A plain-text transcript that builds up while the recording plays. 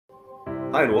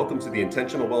Hi, and welcome to the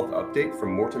Intentional Wealth Update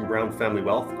from Morton Brown Family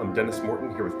Wealth. I'm Dennis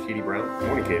Morton here with Katie Brown. Good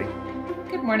morning,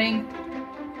 Katie. Good morning.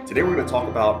 Today we're going to talk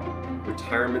about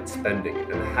retirement spending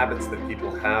and the habits that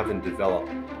people have and develop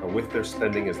with their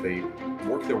spending as they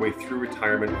work their way through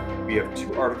retirement. We have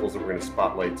two articles that we're going to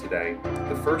spotlight today.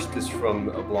 The first is from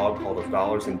a blog called Of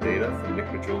Dollars and Data from Nick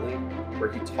Majuli,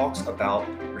 where he talks about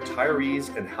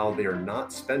retirees and how they are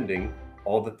not spending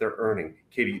all that they're earning.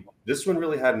 Katie, this one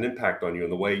really had an impact on you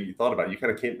in the way you thought about it. You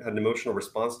kind of had an emotional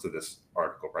response to this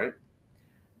article, right?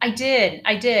 I did.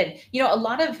 A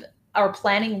lot of our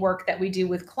planning work that we do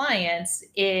with clients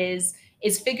is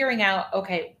figuring out,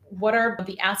 okay, what are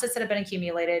the assets that have been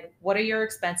accumulated? What are your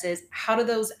expenses? How do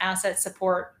those assets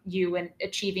support you in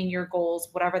achieving your goals,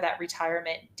 whatever that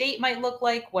retirement date might look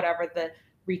like, whatever the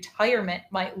retirement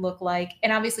might look like,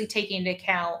 and obviously taking into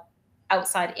account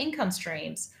outside income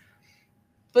streams.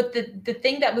 But the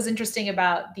thing that was interesting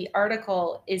about the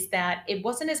article is that it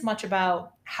wasn't as much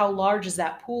about how large is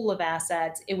that pool of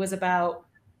assets. It was about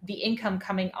the income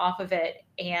coming off of it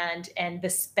and the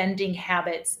spending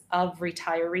habits of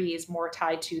retirees more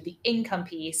tied to the income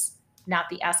piece, not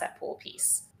the asset pool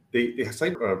piece. They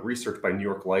cite research by New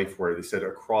York Life where they said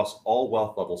across all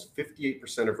wealth levels,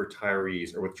 58% of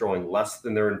retirees are withdrawing less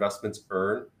than their investments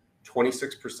earn,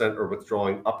 26% are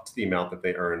withdrawing up to the amount that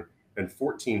they earn, and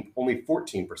only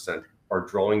 14% are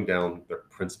drawing down their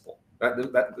principal.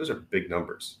 Those are big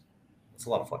numbers. That's a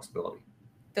lot of flexibility.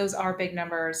 Those are big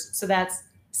numbers. So that's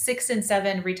 6 and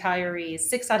 7 retirees,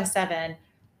 6 out of 7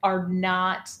 are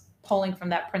not pulling from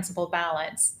that principal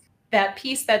balance. That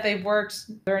piece that they've worked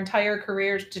their entire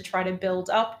careers to try to build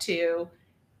up to.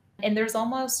 And there's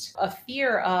almost a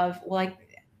fear of,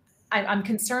 I'm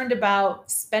concerned about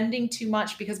spending too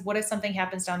much because what if something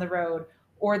happens down the road?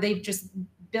 Or they've just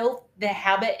built the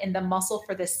habit and the muscle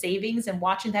for the savings and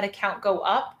watching that account go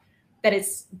up, that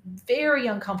it's very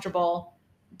uncomfortable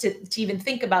to even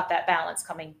think about that balance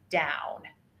coming down.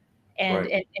 And,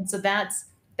 Right. and so that's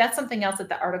something else that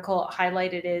the article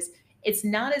highlighted is it's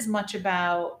not as much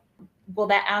about, will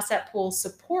that asset pool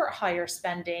support higher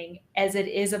spending as it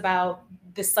is about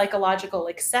the psychological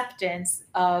acceptance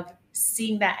of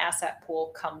seeing that asset pool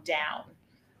come down,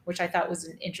 which I thought was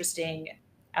an interesting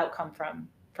outcome from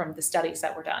the studies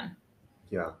that were done.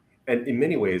 Yeah. And in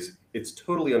many ways, it's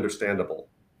totally understandable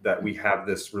that we have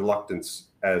this reluctance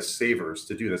as savers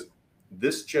to do this.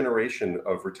 This generation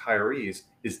of retirees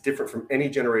is different from any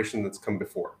generation that's come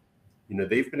before.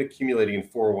 They've been accumulating in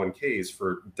 401ks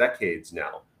for decades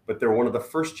now, but they're one of the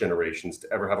first generations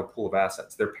to ever have a pool of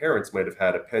assets. Their parents might have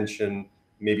had a pension,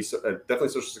 maybe definitely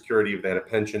Social Security if they had a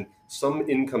pension, some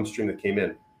income stream that came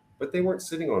in, but they weren't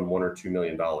sitting on $1 or $2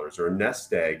 million or a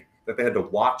nest egg that they had to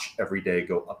watch every day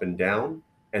go up and down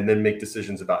and then make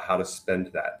decisions about how to spend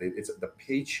that. It's the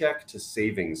paycheck to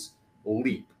savings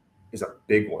leap is a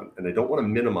big one, and I don't want to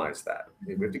minimize that.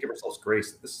 We have to give ourselves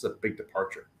grace that this is a big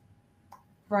departure.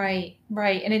 Right.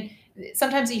 And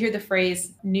sometimes you hear the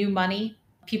phrase new money,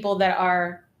 people that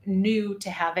are new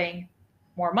to having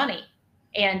more money.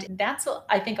 And that's,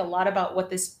 I think, a lot about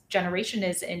what this generation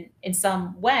is in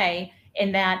some way,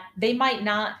 in that they might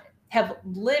not have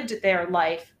lived their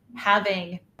life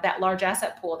having that large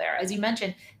asset pool there. As you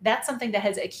mentioned, that's something that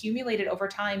has accumulated over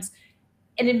time.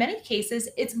 And in many cases,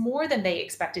 it's more than they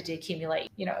expected to accumulate.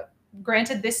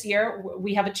 Granted, this year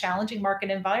we have a challenging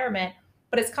market environment,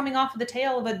 but it's coming off of the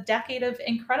tail of a decade of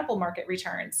incredible market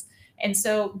returns. And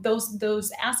so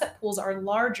those asset pools are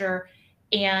larger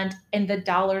and the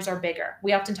dollars are bigger.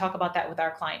 We often talk about that with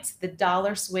our clients. The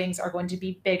dollar swings are going to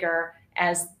be bigger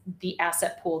as the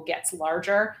asset pool gets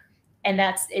larger. And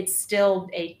it's still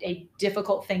a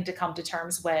difficult thing to come to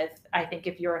terms with, I think,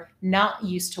 if you're not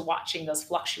used to watching those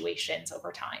fluctuations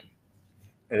over time.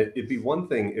 And it'd be one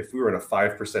thing if we were in a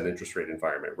 5% interest rate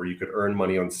environment where you could earn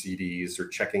money on CDs or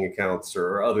checking accounts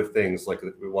or other things like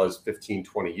it was 15,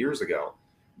 20 years ago.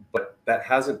 But that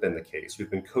hasn't been the case. We've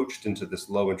been coached into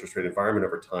this low interest rate environment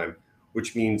over time,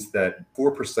 which means that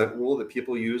 4% rule that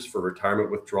people use for retirement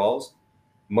withdrawals,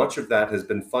 much of that has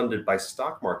been funded by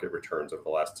stock market returns over the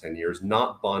last 10 years,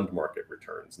 not bond market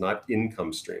returns, not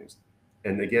income streams.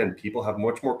 And again, people have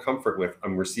much more comfort with,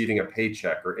 I'm receiving a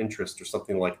paycheck or interest or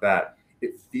something like that.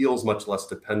 It feels much less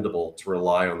dependable to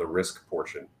rely on the risk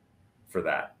portion for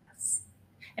that.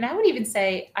 And I would even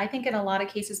say, I think in a lot of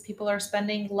cases, people are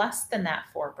spending less than that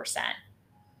 4%.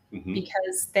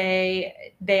 Because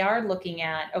they are looking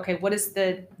at, okay, what is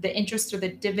the interest or the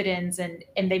dividends, and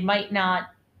they might not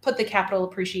put the capital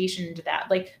appreciation into that.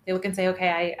 Like they look and say,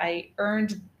 okay, I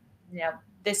earned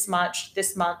this much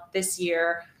this month, this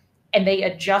year, and they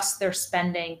adjust their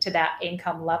spending to that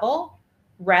income level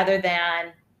rather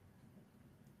than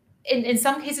in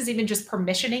some cases, even just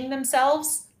permissioning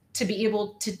themselves to be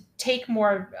able to take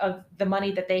more of the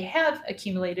money that they have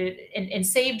accumulated and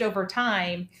saved over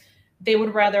time. They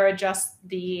would rather adjust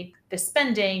the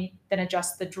spending than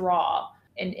adjust the draw.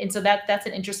 And so that's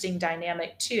an interesting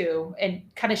dynamic too, and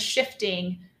kind of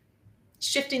shifting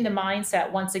the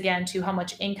mindset once again to how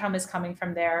much income is coming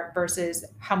from there versus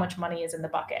how much money is in the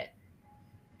bucket.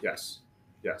 Yes.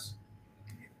 Yes.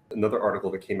 Another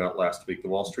article that came out last week, the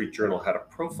Wall Street Journal had a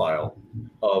profile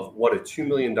of what a $2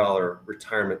 million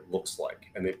retirement looks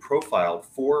like. And they profiled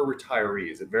 4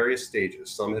 retirees at various stages.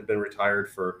 Some had been retired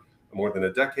for more than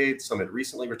a decade, some had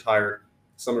recently retired,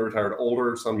 some had retired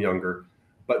older, some younger.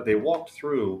 But they walked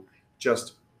through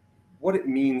just what it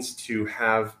means to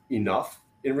have enough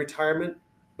in retirement,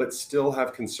 but still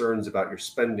have concerns about your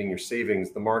spending, your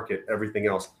savings, the market, everything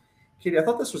else. Katie, I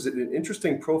thought this was an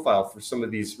interesting profile for some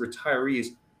of these retirees.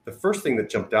 The first thing that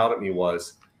jumped out at me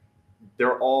was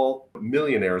they're all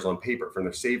millionaires on paper from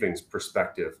their savings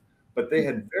perspective, but they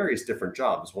had various different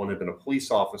jobs. One had been a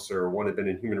police officer, one had been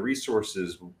in human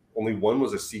resources, only one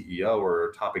was a CEO or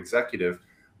a top executive.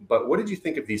 But what did you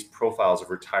think of these profiles of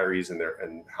retirees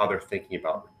and how they're thinking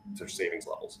about their savings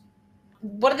levels?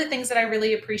 One of the things that I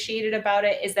really appreciated about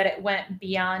it is that it went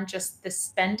beyond just the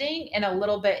spending and a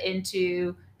little bit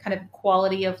into kind of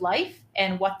quality of life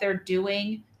and what they're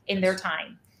doing in their Yes.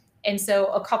 time. And so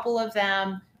a couple of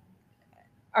them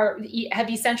have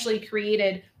essentially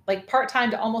created like part-time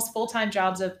to almost full-time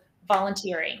jobs of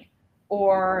volunteering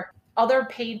or other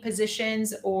paid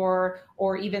positions or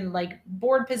even like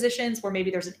board positions where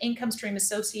maybe there's an income stream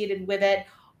associated with it.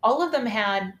 All of them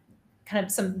had kind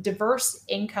of some diverse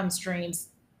income streams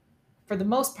for the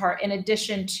most part, in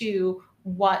addition to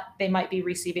what they might be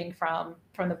receiving from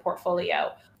the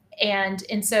portfolio. And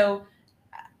so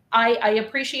I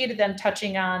appreciated them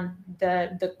touching on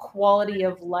the quality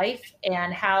of life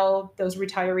and how those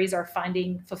retirees are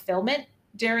finding fulfillment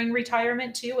during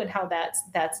retirement too, and how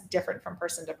that's different from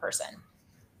person to person.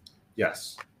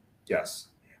 Yes. Yes.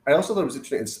 I also thought it was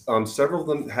interesting. Several of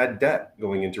them had debt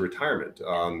going into retirement.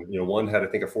 One had, I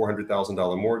think, a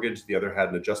 $400,000 mortgage. The other had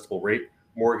an adjustable rate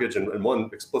mortgage, and one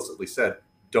explicitly said,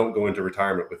 "Don't go into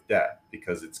retirement with debt,"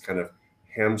 because it's kind of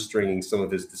hamstringing some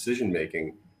of his decision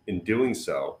making in doing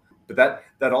so. But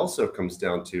that also comes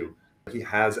down to he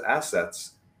has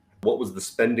assets. What was the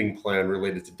spending plan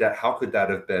related to debt? How could that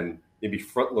have been maybe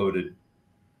front loaded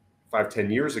 5,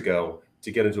 10 years ago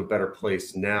to get into a better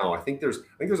place now? I think there's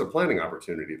a planning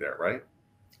opportunity there, right?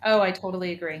 Oh, I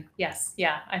totally agree. Yes.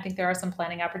 Yeah. I think there are some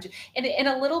planning opportunities and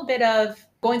a little bit of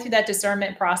going through that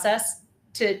discernment process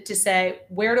to say,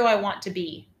 where do I want to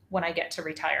be when I get to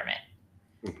retirement?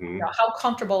 You know, Hmm. how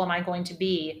comfortable am I going to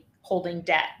be holding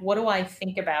debt? What do I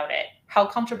think about it? How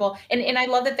comfortable? And I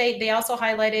love that they also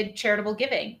highlighted charitable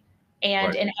giving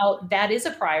Right. and how that is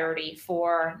a priority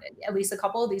for at least a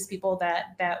couple of these people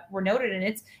that were noted. And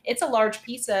it's a large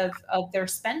piece of their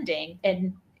spending.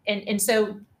 And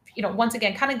so, you know, once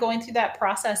again, kind of going through that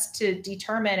process to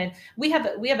determine, and we have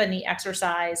a neat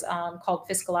exercise called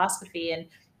fiscaloscopy. And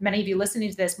many of you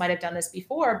listening to this might have done this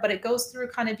before, but it goes through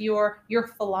kind of your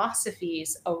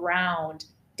philosophies around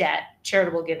debt,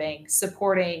 charitable giving,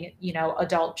 supporting, you know,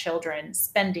 adult children,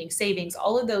 spending, savings,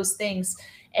 all of those things,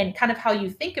 and kind of how you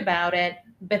think about it,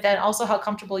 but then also how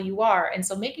comfortable you are. And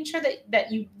so making sure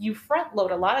that you front load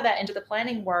a lot of that into the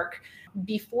planning work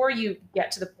before you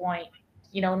get to the point,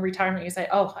 you know, in retirement, you say,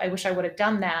 oh, I wish I would have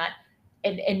done that.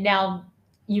 And now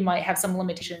you might have some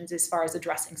limitations as far as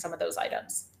addressing some of those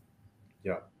items.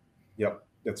 Yeah. Yep.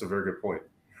 That's a very good point.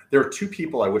 There are 2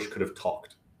 people I wish could have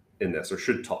talked in this or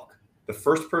should talk. The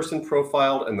first person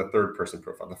profiled and the third person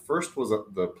profiled. The first was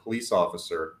the police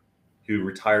officer who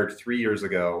retired 3 years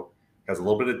ago, has a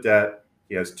little bit of debt.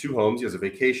 He has 2 homes. He has a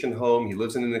vacation home. He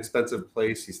lives in an expensive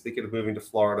place. He's thinking of moving to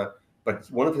Florida. But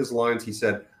one of his lines, he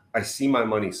said, "I see my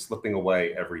money slipping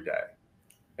away every day."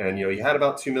 And he had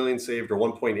about 2 million saved, or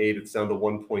 1.8. It's down to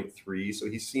 1.3. So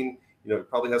he's seen,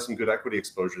 probably has some good equity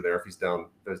exposure there if he's down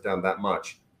that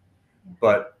much.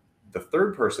 But the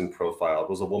third person profiled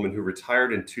was a woman who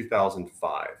retired in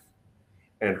 2005,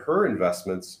 and her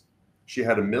investments, she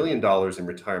had $1 million in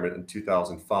retirement in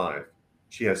 2005.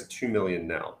 She has 2 million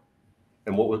now.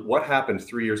 And what happened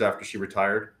 3 years after she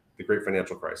retired? The great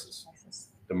financial crisis.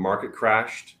 The market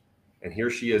crashed, and here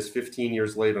she is 15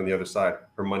 years later on the other side.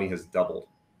 Her money has doubled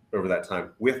over that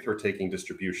time with her taking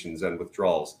distributions and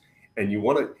withdrawals. And you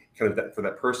want to kind of for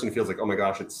that person who feels like, oh my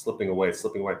gosh, it's slipping away, it's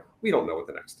slipping away. We don't know what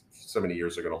the next so many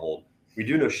years are going to hold. We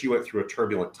do know she went through a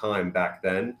turbulent time back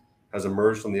then, has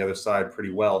emerged on the other side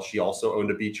pretty well. She also owned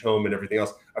a beach home and everything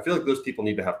else. I feel like those people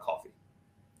need to have coffee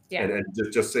Yeah. and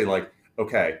just say like,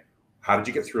 okay, How did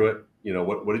you get through it?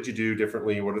 What did you do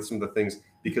differently? What are some of the things?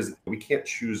 Because we can't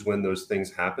choose when those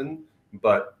things happen,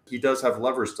 but he does have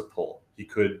levers to pull. He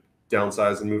could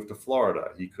downsize and move to Florida.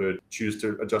 He could choose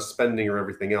to adjust spending or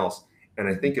everything else. And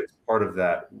I think it's part of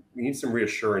that. We need some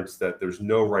reassurance that there's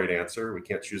no right answer. We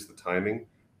can't choose the timing,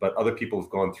 but other people have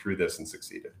gone through this and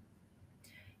succeeded.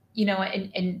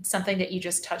 And something that you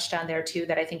just touched on there too,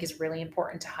 that I think is really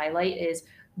important to highlight is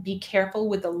be careful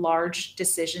with the large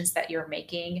decisions that you're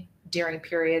making during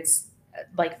periods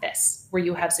like this, where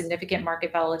you have significant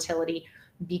market volatility.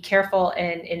 Be careful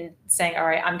in saying, all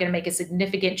right, I'm going to make a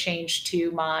significant change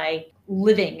to my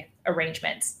living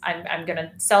arrangements. I'm going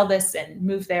to sell this and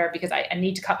move there because I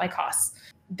need to cut my costs.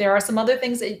 There are some other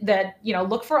things that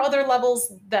look for other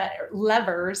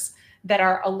levers that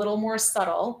are a little more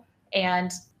subtle,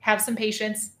 and have some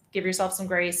patience, give yourself some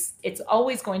grace. It's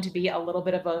always going to be a little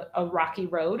bit of a rocky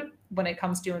road when it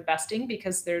comes to investing,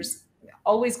 because there's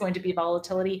always going to be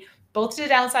volatility, both to the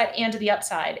downside and to the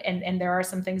upside. And there are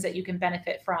some things that you can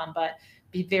benefit from, but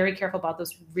be very careful about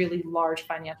those really large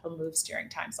financial moves during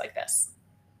times like this.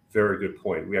 Very good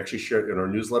point. We actually shared in our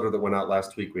newsletter that went out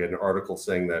last week, we had an article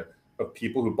saying that of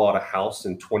people who bought a house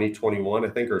in 2021, I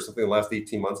think, or something in the last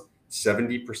 18 months,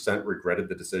 70% regretted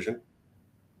the decision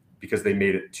because they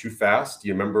made it too fast.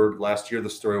 You remember last year, the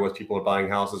story was people are buying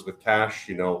houses with cash,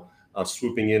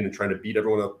 swooping in and trying to beat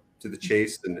everyone up to the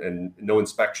chase, and no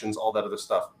inspections, all that other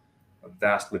stuff. A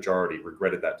vast majority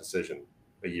regretted that decision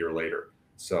a year later.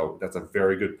 So that's a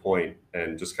very good point.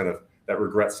 And just kind of that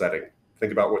regret setting.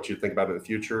 Think about what you think about in the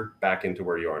future, back into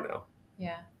where you are now.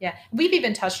 Yeah. We've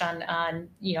even touched on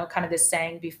kind of this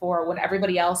saying before: when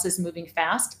everybody else is moving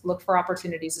fast, look for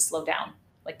opportunities to slow down.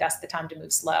 Like, that's the time to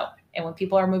move slow. And when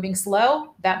people are moving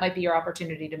slow, that might be your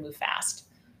opportunity to move fast.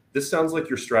 This sounds like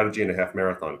your strategy in a half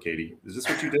marathon, Katie. Is this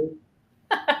what you do?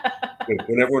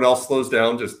 When everyone else slows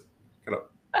down, just kind of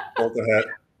bolt ahead.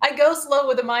 I go slow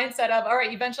with the mindset of, all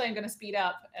right, eventually I'm going to speed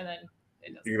up, and then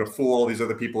you're going to fool all these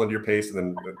other people into your pace, and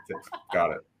then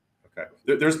got it. Okay.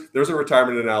 There's a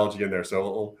retirement analogy in there,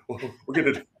 so we'll get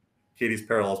into Katie's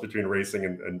parallels between racing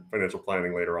and financial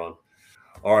planning later on.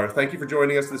 All right, thank you for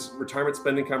joining us. This retirement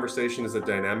spending conversation is a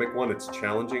dynamic one. It's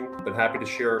challenging, but happy to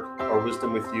share our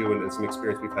wisdom with you and some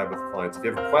experience we've had with clients. If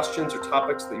you have questions or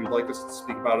topics that you'd like us to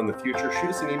speak about in the future, shoot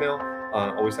us an email.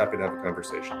 Always happy to have a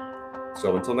conversation.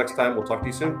 So until next time, we'll talk to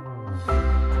you soon.